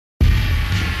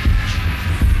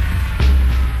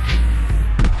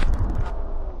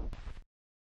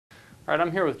All right,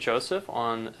 I'm here with Joseph,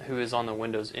 who is on the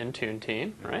Windows Intune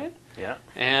team, right? Yeah.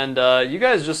 And you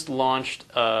guys just launched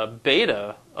a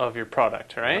beta of your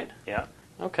product, right? Yeah.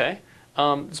 Okay.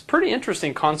 It's a pretty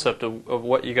interesting concept of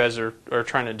what you guys are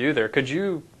trying to do there. Could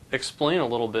you explain a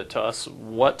little bit to us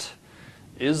what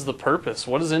is the purpose?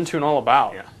 What is Intune all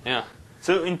about? Yeah.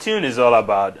 So Intune is all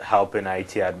about helping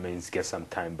IT admins get some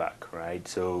time back, right?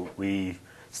 So we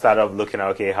started off looking at,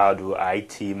 okay, how do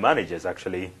IT managers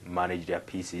actually manage their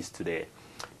PCs today?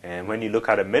 And when you look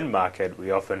at the mid-market,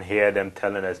 we often hear them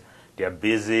telling us they're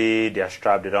busy, they're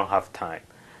strapped, they don't have time.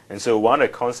 And so one of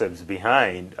the concepts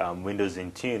behind Windows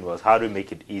Intune was how to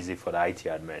make it easy for the IT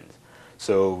admins.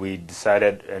 So we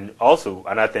decided, and also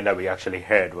another thing that we actually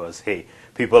heard was, hey,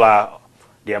 the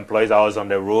employees are always on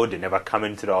the road, they never come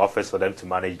into the office for them to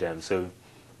manage them. So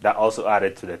that also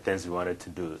added to the things we wanted to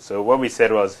do. So what we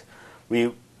said was, we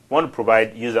want to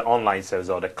provide user online service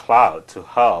or the cloud to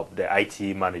help the IT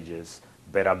managers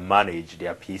better manage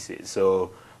their PCs.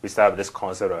 So we started with this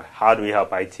concept of how do we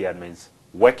help IT admins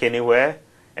work anywhere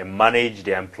and manage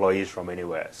their employees from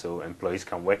anywhere. So employees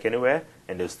can work anywhere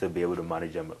and they'll still be able to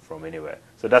manage them from anywhere.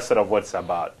 So that's sort of what it's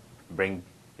about. Bring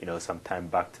some time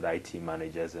back to the IT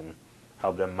managers and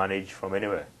help them manage from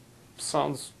anywhere.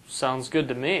 Sounds good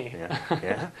to me.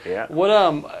 Yeah. What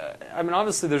I mean,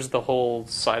 obviously there's the whole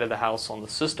side of the house on the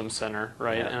System Center,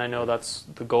 right? Yeah. And I know that's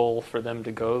the goal for them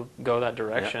to go that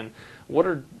direction.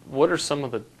 Yeah. What are some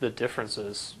of the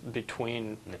differences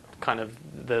between kind of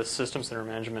the System Center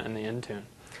management and the Intune?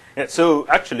 Yeah, so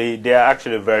actually, they are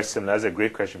actually very similar. That's a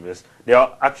great question, because they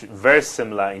are actually very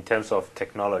similar in terms of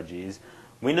technologies.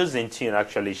 Windows Intune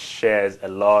actually shares a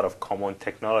lot of common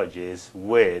technologies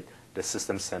with the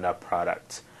System Center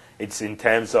products. It's in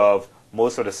terms of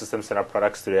most of the System Center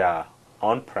products today are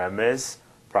on-premise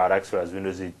products, whereas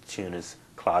Windows Intune is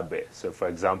cloud-based. So for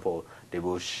example, they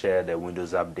will share the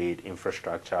Windows Update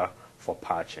infrastructure for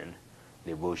patching.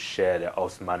 They will share the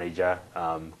Ops Manager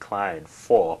client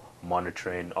for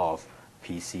monitoring of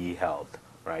PC health,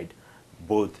 right?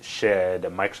 Both share the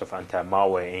Microsoft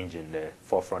anti-Malware engine, the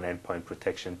forefront endpoint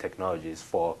protection technologies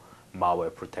for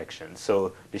malware protection.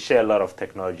 So they share a lot of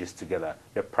technologies together.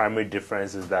 The primary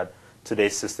difference is that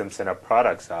today's System Center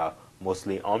products are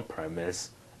mostly on-premise,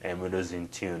 and Windows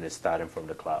Intune is starting from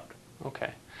the cloud.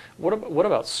 Okay. What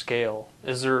about scale?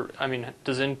 Does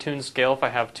Intune scale if I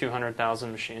have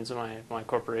 200,000 machines in my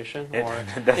corporation? Or?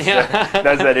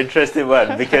 That's an interesting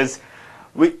one, because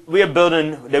we are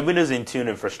building the Windows Intune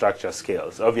infrastructure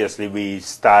scales. Obviously, we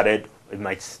started with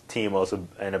my team also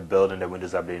in building the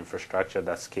Windows Update infrastructure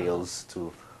that scales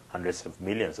to hundreds of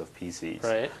millions of PCs.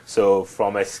 Right. So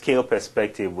from a scale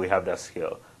perspective, we have that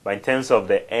scale. But in terms of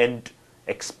the end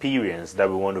experience that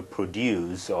we want to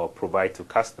produce or provide to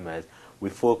customers, we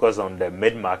focus on the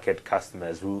mid-market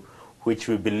customers which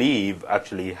we believe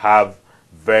actually have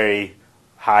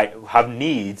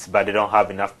needs, but they don't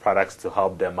have enough products to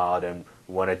help them out, and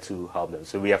we wanted to help them.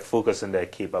 So we are focusing their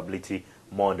capability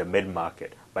more on the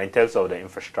mid-market. But in terms of the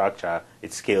infrastructure,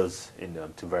 it scales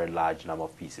to very large number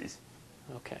of pieces.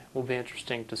 Okay, will be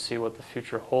interesting to see what the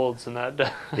future holds in that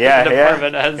department.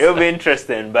 Yeah, it'll be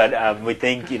interesting, but we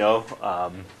think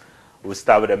we'll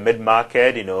start with the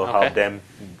mid-market, help them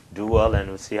do well, and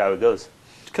we'll see how it goes.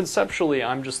 Conceptually,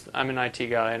 I'm an IT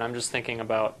guy, and I'm just thinking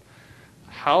about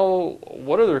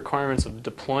what are the requirements of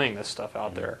deploying this stuff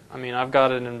out there? I mean, I've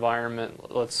got an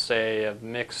environment, let's say, of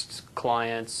mixed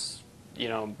clients.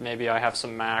 Maybe I have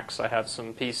some Macs, I have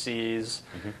some PCs,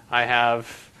 I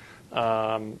have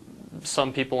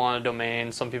some people on a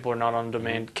domain, some people are not on a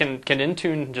domain. Can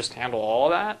Intune just handle all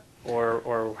of that,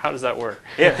 or how does that work?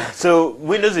 Yeah, so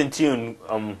Windows Intune,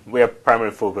 we are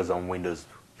primarily focused on Windows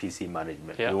PC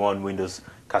management. Yeah. We want Windows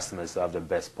customers to have the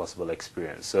best possible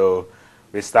experience. So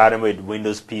we're starting with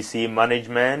Windows PC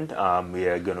management. We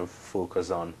are going to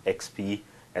focus on XP,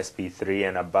 SP3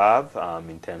 and above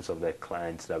in terms of the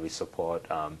clients that we support.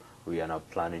 We are not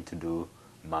planning to do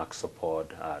Mac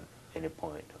support at any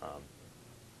point.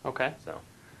 Okay. So,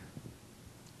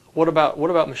 what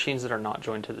about machines that are not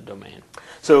joined to the domain?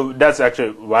 So that's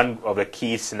actually one of the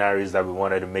key scenarios that we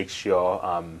wanted to make sure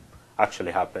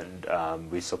actually happened.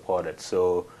 We supported.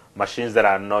 So machines that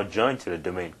are not joined to the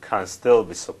domain can still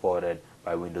be supported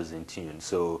by Windows Intune.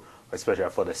 So especially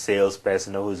for the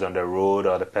salesperson who's on the road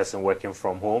or the person working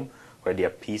from home, where their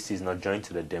PC is not joined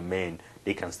to the domain,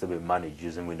 they can still be managed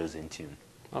using Windows Intune.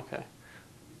 Okay.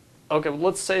 Okay, well,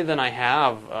 let's say then I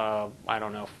have,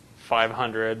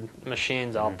 500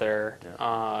 machines out there.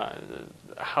 Yeah.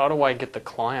 How do I get the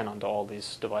client onto all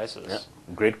these devices? Yeah.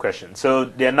 Great question. So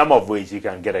there are a number of ways you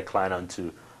can get a client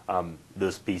onto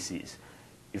those PCs.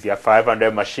 if you have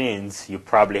 500 machines, you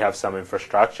probably have some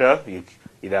infrastructure.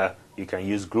 Either you can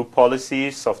use group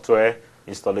policies, software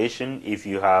installation. If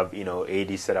you have,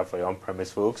 AD set up for your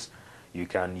on-premise folks, you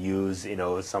can use,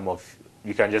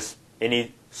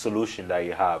 any solution that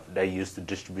you have that you use to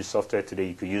distribute software today,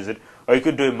 you could use it, or you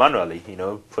could do it manually.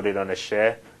 Put it on a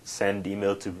share, send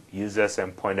email to users,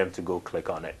 and point them to go click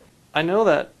on it. I know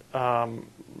that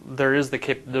there's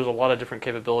a lot of different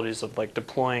capabilities of like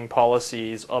deploying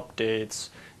policies, updates.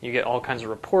 You get all kinds of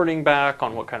reporting back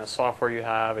on what kind of software you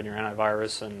have and your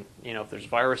antivirus, and if there's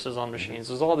viruses on machines.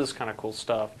 There's all this kind of cool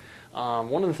stuff.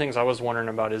 One of the things I was wondering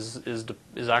about is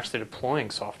actually deploying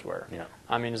software. Yeah.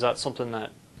 I mean, is that something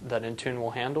that Intune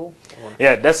will handle? Or?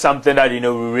 Yeah, that's something that we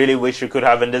really wish we could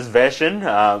have in this version.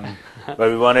 But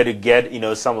we wanted to get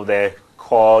some of the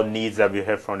core needs that we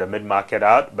heard from the mid-market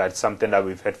out, but something that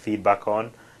we've had feedback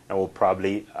on, and we'll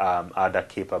probably add that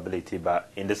capability.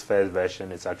 But in this first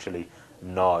version, it's actually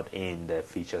not in the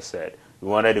feature set. We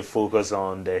wanted to focus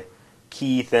on the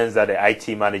key things that the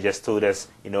IT managers told us,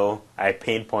 I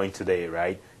pain point today,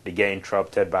 right? They get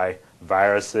interrupted by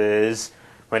viruses.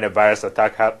 When a virus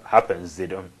attack happens,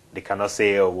 they cannot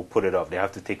say, oh, we'll put it off. They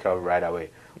have to take care of it right away.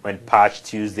 When Patch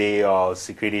Tuesday or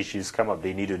security issues come up,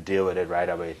 they need to deal with it right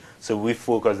away. So we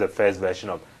focus the first version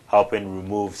of helping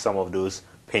remove some of those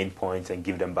pain points and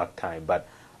give them back time. But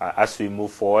as we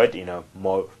move forward,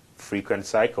 more frequent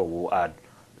cycle, we'll add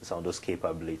some of those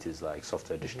capabilities like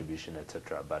software distribution,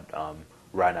 etc. But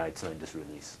right now, it's not in this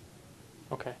release.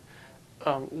 Okay.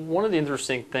 One of the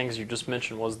interesting things you just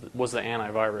mentioned was the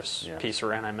antivirus piece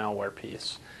or anti-malware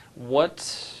piece.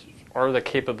 What are the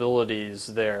capabilities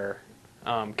there?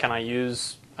 Can I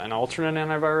use an alternate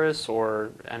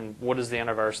antivirus, and what does the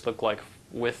antivirus look like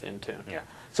with Intune? Yeah.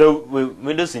 So with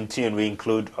Windows Intune, we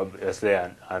include obviously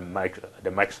the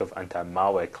Microsoft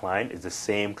anti-malware client. It's the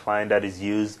same client that is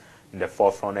used in the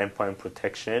forefront endpoint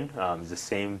protection. It's the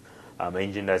same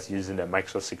engine that's used in the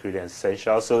Microsoft Security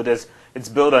Essentials. So it's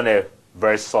built on a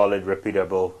very solid,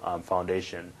 repeatable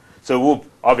foundation. So we'll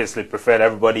obviously prefer that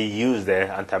everybody use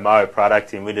the anti-malware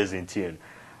product in Windows Intune.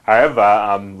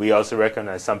 However, we also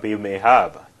recognize some people may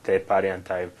have third-party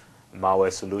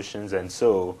anti-malware solutions, and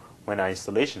so when our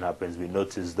installation happens, we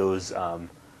notice those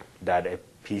that a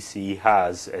PC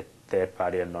has a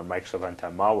third-party and non-Microsoft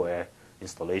anti-malware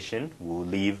installation. We'll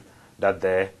leave that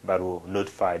there, but we'll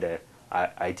notify the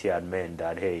IT admin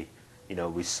that, hey,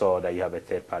 we saw that you have a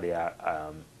third-party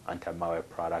anti-malware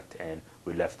product, and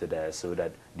we left it there, so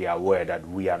that they are aware that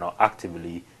we are not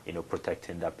actively,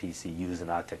 protecting that PC using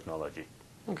our technology.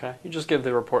 Okay, you just give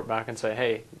the report back and say,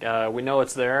 hey, we know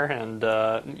it's there, and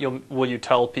will you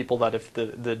tell people that if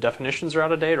the definitions are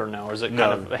out of date, or no? Or is it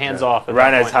kind of hands-off?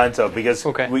 Right now it's hands-off, because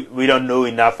we don't know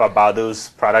enough about those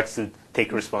products to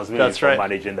take responsibility for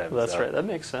managing them. That's right. That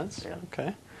makes sense. Yeah.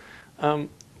 Okay.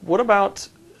 What about,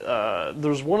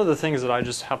 there's one of the things that I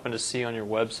just happened to see on your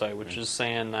website, which is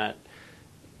saying that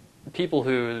people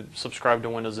who subscribe to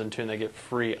Windows Intune, they get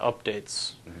free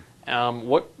updates.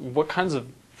 What kinds of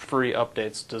free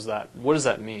updates what does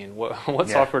that mean? What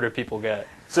software do people get?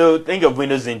 So think of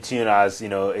Windows Intune as,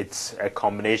 it's a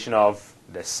combination of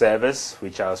the service,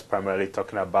 which I was primarily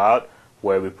talking about,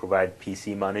 where we provide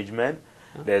PC management.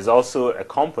 There's also a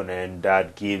component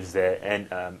that gives the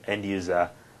end user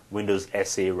Windows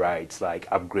SA rights, like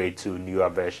upgrade to newer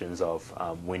versions of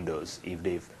Windows if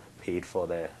they've paid for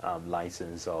the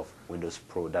license of Windows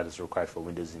Pro that is required for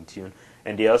Windows Intune.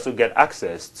 And they also get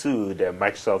access to the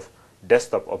Microsoft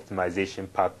Desktop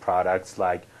Optimization Pack products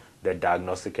like the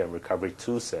Diagnostic and Recovery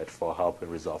Toolset for helping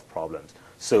resolve problems.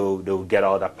 So they'll get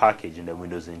all that package in the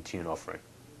Windows Intune offering.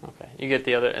 Okay, you get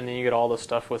the other, and then you get all the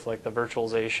stuff with like the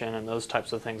virtualization and those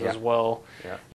types of things as well. Yeah.